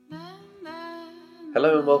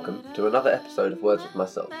Hello and welcome to another episode of Words with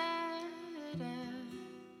Myself.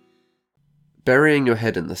 Burying your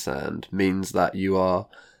head in the sand means that you are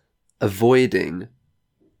avoiding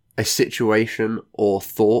a situation or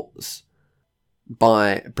thoughts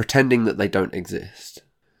by pretending that they don't exist.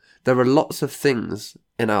 There are lots of things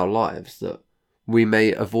in our lives that we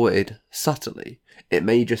may avoid subtly. It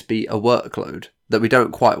may just be a workload that we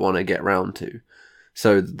don't quite want to get round to,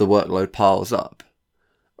 so the workload piles up.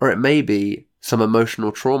 Or it may be some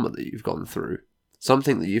emotional trauma that you've gone through,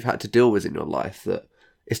 something that you've had to deal with in your life that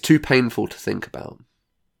is too painful to think about.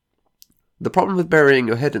 The problem with burying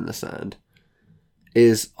your head in the sand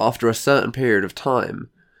is after a certain period of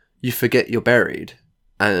time, you forget you're buried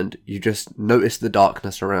and you just notice the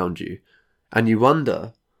darkness around you and you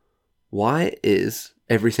wonder, why is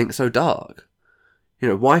everything so dark?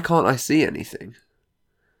 Why can't I see anything?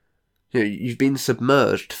 You've been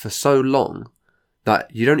submerged for so long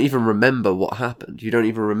that you don't even remember what happened. You don't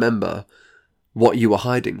even remember what you were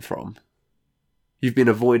hiding from. You've been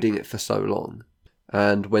avoiding it for so long.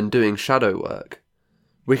 And when doing shadow work,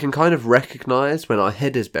 we can kind of recognise when our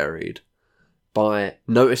head is buried by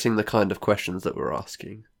noticing the kind of questions that we're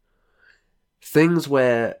asking. Things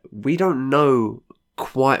where we don't know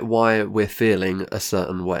quite why we're feeling a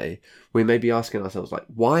certain way. We may be asking ourselves, like,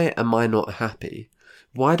 why am I not happy?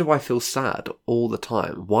 Why do I feel sad all the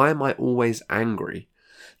time? Why am I always angry?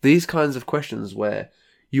 These kinds of questions where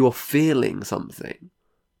you are feeling something,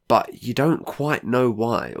 but you don't quite know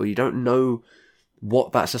why, or you don't know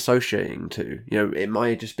what that's associating to. It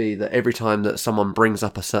might just be that every time that someone brings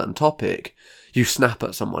up a certain topic, you snap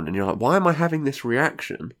at someone and you're like, why am I having this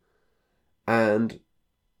reaction? And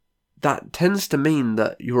that tends to mean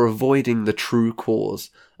that you're avoiding the true cause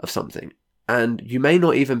of something. And you may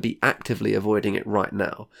not even be actively avoiding it right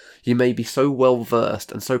now. You may be so well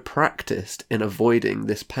versed and so practiced in avoiding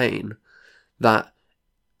this pain that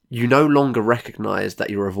you no longer recognize that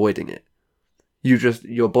you're avoiding it.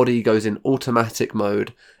 Your body goes in automatic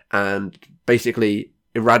mode and basically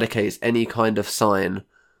eradicates any kind of sign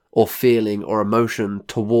or feeling or emotion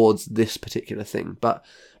towards this particular thing. But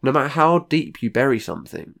no matter how deep you bury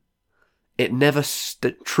something, it never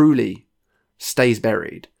truly stays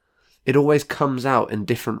buried. It always comes out in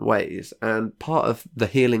different ways, and part of the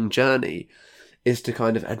healing journey is to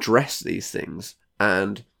kind of address these things.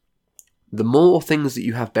 And the more things that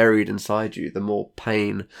you have buried inside you, the more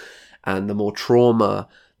pain and the more trauma,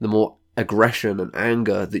 the more aggression and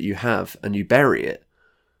anger that you have, and you bury it,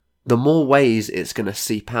 the more ways it's going to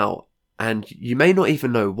seep out. And you may not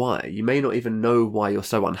even know why. You may not even know why you're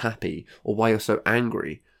so unhappy or why you're so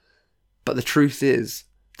angry. But the truth is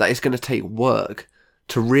that it's going to take work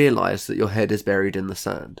to realise that your head is buried in the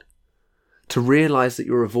sand. To realise that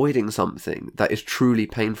you're avoiding something that is truly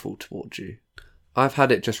painful towards you. I've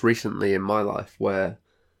had it just recently in my life where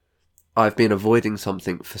I've been avoiding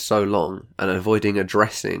something for so long and avoiding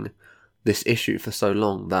addressing this issue for so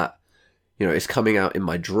long that, it's coming out in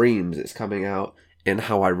my dreams, it's coming out in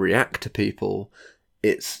how I react to people,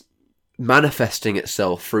 it's manifesting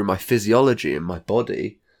itself through my physiology in my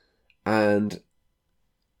body, and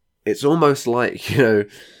it's almost like,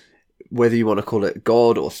 whether you want to call it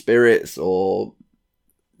God or spirits or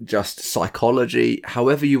just psychology,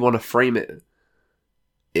 however you want to frame it,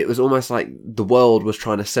 it was almost like the world was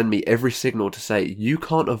trying to send me every signal to say, you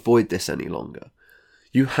can't avoid this any longer.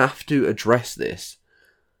 You have to address this.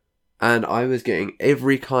 And I was getting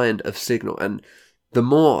every kind of signal. And the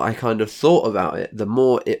more I kind of thought about it, the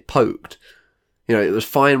more it poked. It was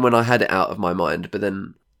fine when I had it out of my mind, but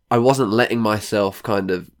then I wasn't letting myself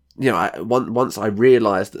kind of, once I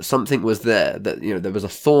realised that something was there, that, there was a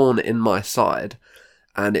thorn in my side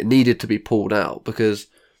and it needed to be pulled out. Because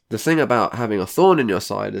the thing about having a thorn in your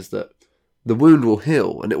side is that the wound will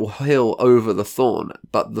heal and it will heal over the thorn,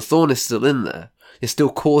 but the thorn is still in there. It's still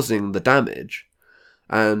causing the damage.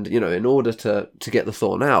 And, in order to get the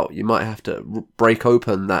thorn out, you might have to break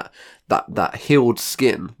open that healed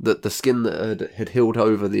skin, the skin that had healed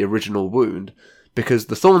over the original wound, because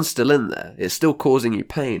the thorn's still in there. It's still causing you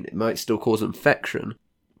pain. It might still cause infection.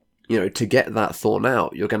 To get that thorn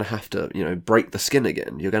out, you're going to have to, break the skin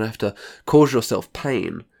again. You're going to have to cause yourself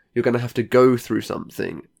pain. You're going to have to go through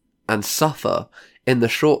something and suffer in the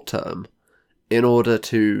short term in order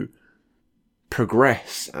to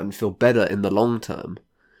progress and feel better in the long term.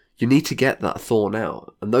 You need to get that thorn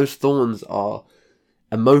out. And those thorns are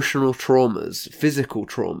emotional traumas, physical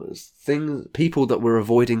traumas, people that we're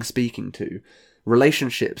avoiding speaking to,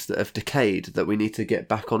 relationships that have decayed that we need to get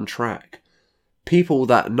back on track, people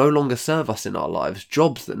that no longer serve us in our lives,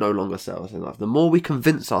 jobs that no longer serve us in life. The more we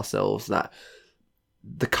convince ourselves that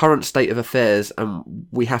the current state of affairs and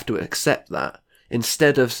we have to accept that,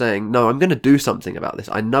 instead of saying, no, I'm going to do something about this.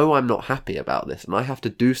 I know I'm not happy about this, and I have to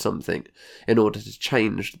do something in order to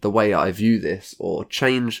change the way I view this or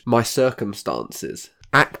change my circumstances.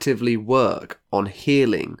 Actively work on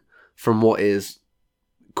healing from what is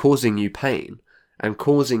causing you pain and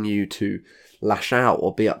causing you to lash out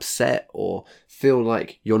or be upset or feel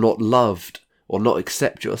like you're not loved or not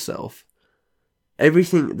accept yourself.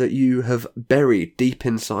 Everything that you have buried deep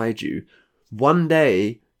inside you, one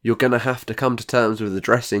day you're going to have to come to terms with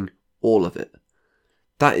addressing all of it.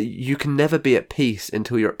 That you can never be at peace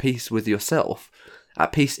until you're at peace with yourself,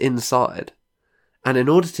 at peace inside. And in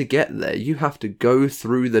order to get there, you have to go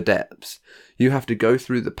through the depths. You have to go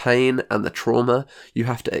through the pain and the trauma. You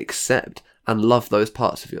have to accept and love those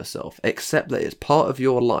parts of yourself. Accept that it's part of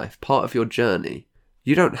your life, part of your journey.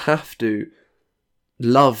 You don't have to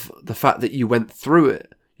love the fact that you went through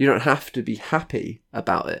it. You don't have to be happy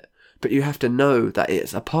about it. But you have to know that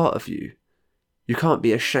it's a part of you. You can't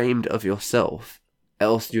be ashamed of yourself.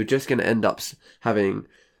 Else you're just going to end up having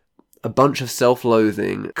a bunch of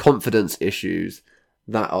self-loathing, confidence issues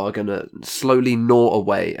that are going to slowly gnaw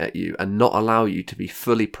away at you and not allow you to be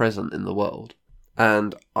fully present in the world.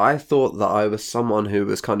 And I thought that I was someone who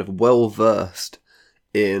was kind of well-versed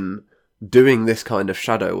in doing this kind of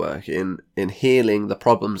shadow work, in healing the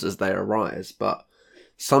problems as they arise. But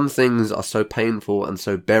some things are so painful and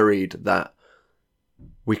so buried that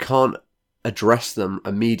we can't address them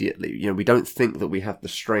immediately. You know, we don't think that we have the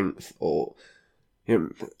strength, or, you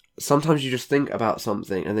know, sometimes you just think about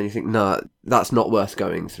something and then you think, no, that's not worth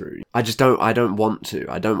going through. I don't want to.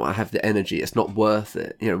 I don't want to have the energy. It's not worth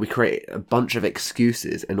it. You know, we create a bunch of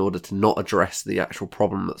excuses in order to not address the actual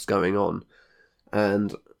problem that's going on.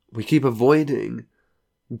 And we keep avoiding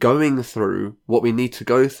going through what we need to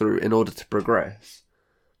go through in order to progress.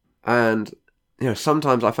 And, you know,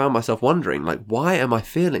 sometimes I found myself wondering, like, why am I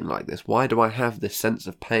feeling like this? Why do I have this sense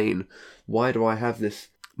of pain? Why do I have this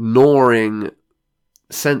gnawing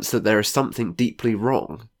sense that there is something deeply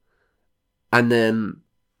wrong? And then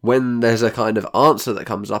when there's a kind of answer that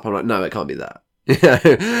comes up, I'm like, no, it can't be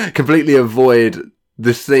that. Completely avoid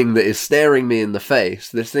this thing that is staring me in the face,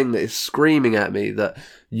 this thing that is screaming at me that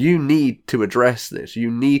you need to address this, you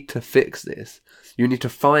need to fix this, you need to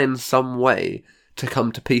find some way to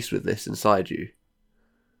come to peace with this inside you.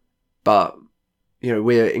 But, you know,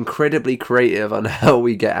 we're incredibly creative on how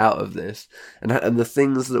we get out of this, and the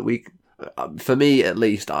things that we, for me at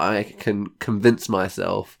least, I can convince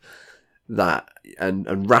myself that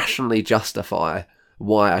and rationally justify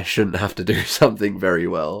why I shouldn't have to do something very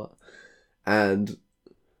well. And,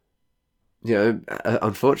 you know,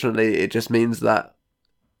 unfortunately, it just means that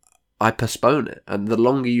I postpone it. And the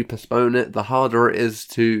longer you postpone it, the harder it is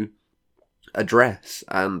to address.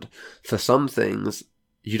 And for some things,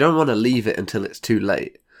 you don't want to leave it until it's too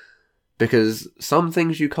late. Because some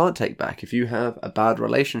things you can't take back. If you have a bad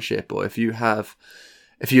relationship, or if you have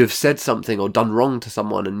said something or done wrong to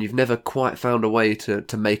someone and you've never quite found a way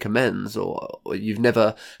to make amends, or you've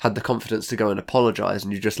never had the confidence to go and apologise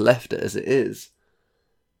and you just left it as it is,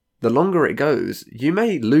 the longer it goes, you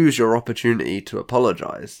may lose your opportunity to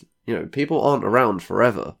apologise. You know, people aren't around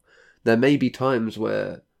forever. There may be times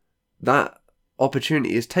where that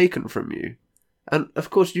opportunity is taken from you. And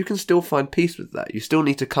of course, you can still find peace with that. You still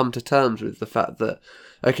need to come to terms with the fact that,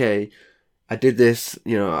 okay, I did this,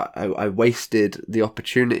 you know, I wasted the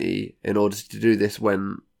opportunity in order to do this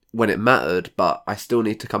when it mattered, but I still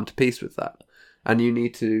need to come to peace with that. And you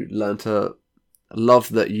need to learn to love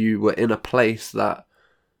that you were in a place that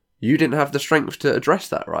you didn't have the strength to address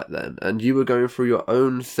that right then. And you were going through your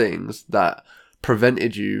own things that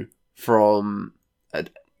prevented you from,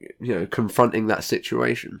 you know, confronting that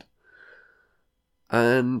situation.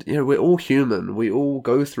 And, you know, we're all human. We all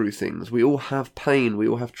go through things. We all have pain. We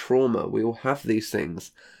all have trauma. We all have these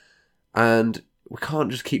things. And we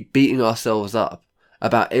can't just keep beating ourselves up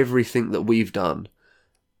about everything that we've done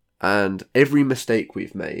and every mistake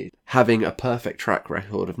we've made, having a perfect track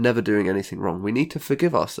record of never doing anything wrong. We need to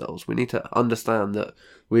forgive ourselves. We need to understand that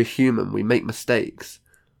we're human. We make mistakes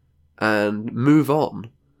and move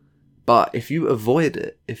on. But if you avoid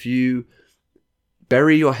it, if you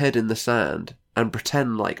bury your head in the sand and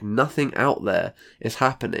pretend like nothing out there is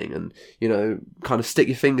happening, and, you know, kind of stick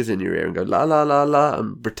your fingers in your ear and go la la la la,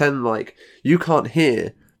 and pretend like you can't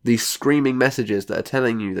hear these screaming messages that are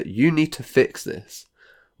telling you that you need to fix this.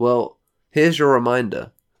 Well, here's your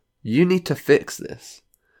reminder. You need to fix this.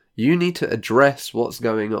 You need to address what's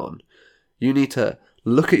going on. You need to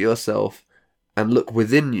look at yourself and look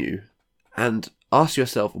within you and ask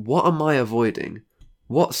yourself, what am I avoiding?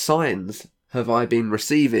 What signs have I been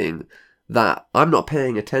receiving that I'm not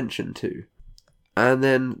paying attention to? And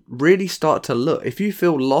then really start to look. If you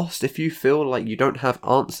feel lost, if you feel like you don't have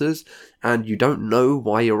answers and you don't know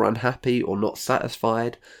why you're unhappy or not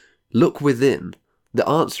satisfied, look within. The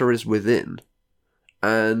answer is within.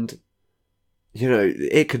 And,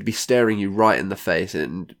 it could be staring you right in the face.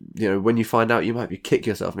 And, when you find out, you might be kick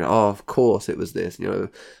yourself. And oh, of course it was this.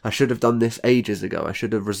 I should have done this ages ago. I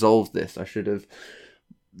should have resolved this. I should have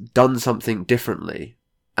done something differently.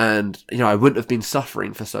 And, I wouldn't have been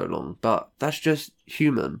suffering for so long. But that's just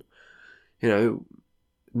human.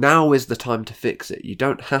 Now is the time to fix it. You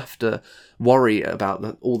don't have to worry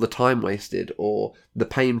about all the time wasted or the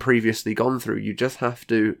pain previously gone through. You just have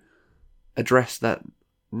to address that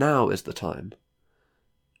now is the time.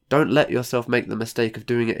 Don't let yourself make the mistake of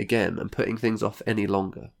doing it again and putting things off any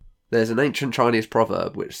longer. There's an ancient Chinese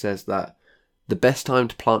proverb which says that the best time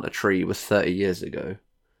to plant a tree was 30 years ago,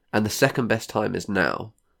 and the second best time is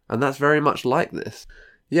now. And that's very much like this.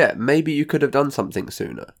 Yeah, maybe you could have done something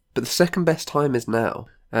sooner, but the second best time is now.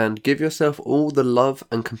 And give yourself all the love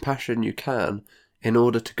and compassion you can in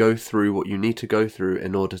order to go through what you need to go through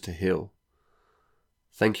in order to heal.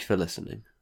 Thank you for listening.